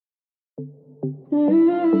am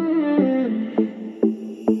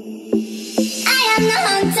the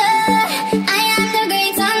hunter, I am the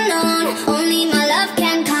great unknown. Only my love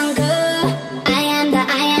can conquer. I am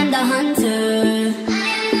the hunter. I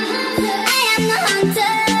am the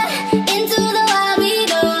hunter. Into the wild we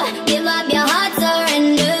go. Give up your heart,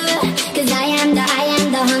 surrender. 'Cause I am the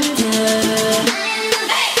hunter.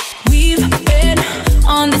 We've been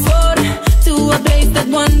on this road to a place that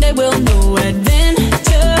one day we'll know.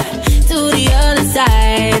 Adventure to the other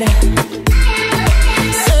side.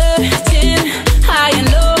 Searching high and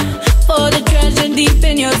low for the treasure deep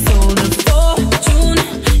in your soul. The fortune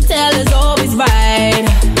teller's always right.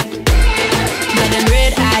 Got them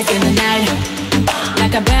red eyes in the night,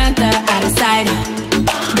 like a panther out of sight.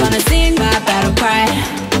 Gonna sing my battle cry,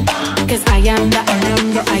 'cause I am the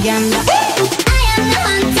hunter. I am the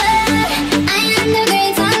hunter. I am the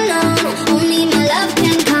great unknown. Only my love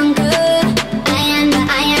can conquer. I am the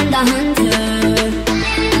hunter.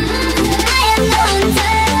 I am the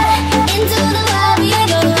hunter. Into the wild we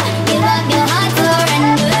go. Give up your heart,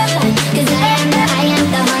 surrender. 'Cause I am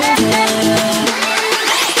the hunter.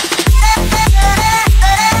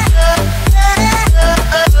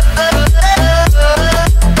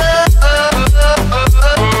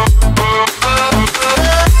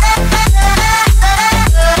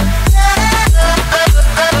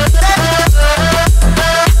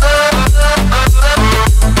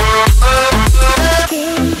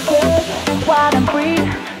 Wild and free,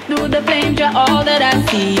 through the flames, you're all that I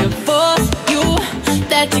see. A force, you,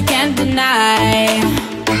 that you can't deny.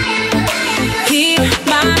 Hear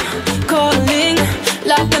my calling,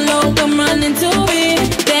 lock and low, come running to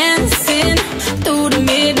it. Dancing through the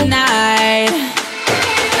midnight.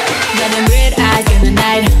 Got them red eyes in the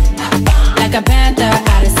night, like a panther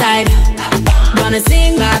out of sight. Gonna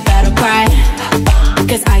sing my battle cry,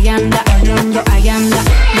 'cause I am the hunter. I am the.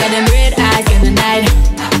 Got them red eyes in the night,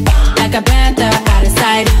 like a panther out of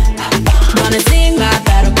sight. Gonna sing my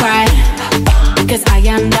battle cry, 'cause I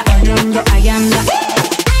am the hunter. I am the.